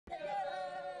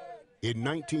In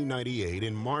 1998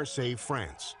 in Marseille,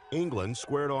 France, England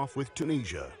squared off with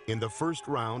Tunisia in the first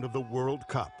round of the World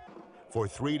Cup. For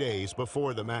 3 days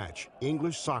before the match,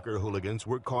 English soccer hooligans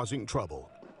were causing trouble.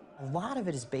 A lot of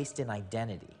it is based in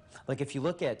identity. Like if you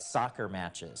look at soccer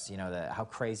matches, you know, how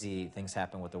crazy things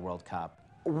happen with the World Cup.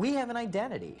 We have an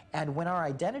identity, and when our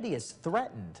identity is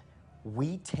threatened,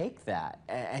 we take that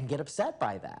and get upset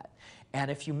by that. And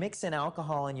if you mix in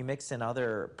alcohol and you mix in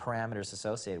other parameters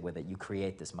associated with it, you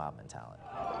create this mob mentality.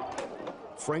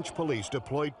 French police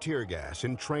deployed tear gas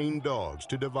and trained dogs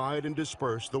to divide and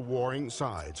disperse the warring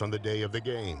sides on the day of the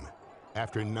game.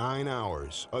 After 9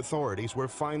 hours, authorities were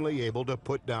finally able to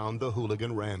put down the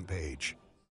hooligan rampage.